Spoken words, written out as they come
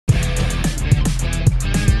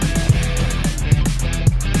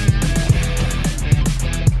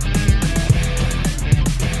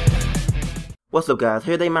What's up, guys?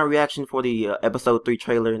 Here they my reaction for the episode 3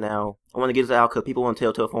 trailer. Now I want to get this out because people on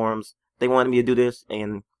Telltale forums, they wanted me to do this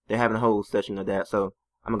and they're having a whole session of that, so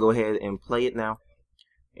I'm gonna go ahead and play it now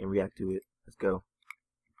and react to it. Let's go.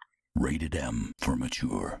 Rated M for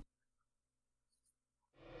mature.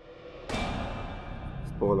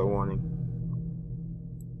 Spoiler warning.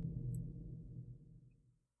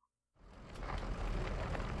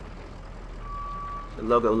 The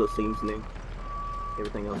logo seems new.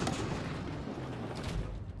 Everything else.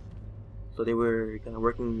 So they were kind of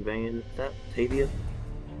working in van. Is that Tavia?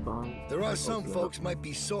 Bond? There are some folks might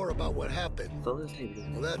be sore about what happened. So that's Tavia.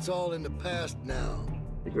 Well, that's all in the past now.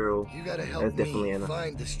 The girl. You gotta help that's definitely me Anna.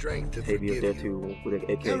 find the strength to Tavia's forgive there you. too with an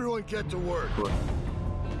AK. Everyone get to work.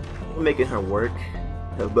 We're making her work.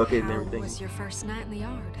 Her bucket and How everything. was your first night in the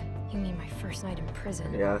yard? You mean my first night in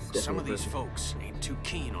prison? Yeah, that's Some of these definitely folks ain't too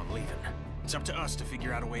keen on leaving. It's up to us to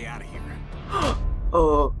figure out a way out of here.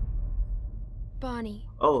 Oh. Bonnie,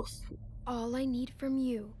 Oh. all I need from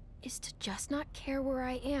you is to just not care where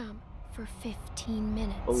I am for 15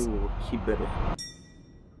 minutes. Oh, she better.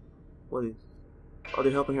 What is? Oh,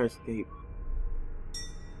 they're helping her escape.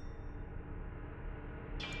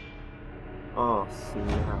 Oh,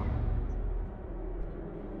 snap.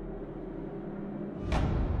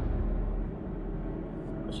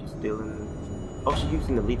 Oh, she's still in. Oh, she's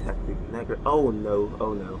using the lead tactic. Oh no!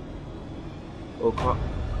 Oh no! Oh,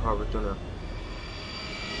 Carver's gonna.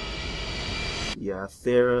 Yeah,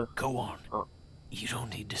 Sarah. Go on. Oh. You don't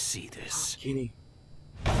need to see this. Kenny.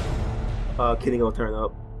 Kenny gonna turn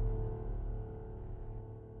up.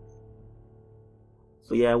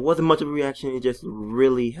 So yeah, it wasn't much of a reaction. It just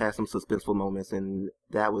really had some suspenseful moments, and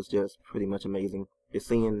that was just pretty much amazing. Just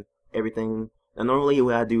seeing everything. And normally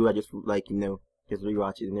what I do, I just like just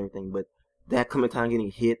rewatch it and everything. But that Clementine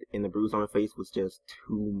getting hit and the bruise on her face was just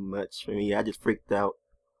too much for me. I just freaked out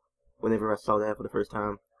whenever I saw that for the first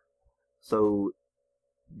time. So,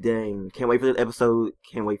 dang, can't wait for this episode.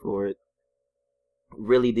 Can't wait for it.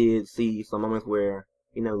 Really did see some moments where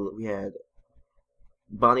we had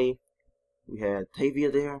Bonnie. We had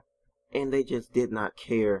Tavia there, and they just did not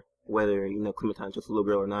care whether, Clementine's just a little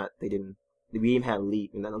girl or not. They didn't. We even had Lee,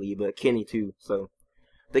 not Lee, but Kenny too. So,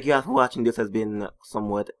 thank you guys for watching. This has been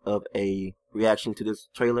somewhat of a reaction to this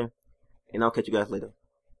trailer, and I'll catch you guys later.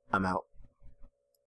 I'm out.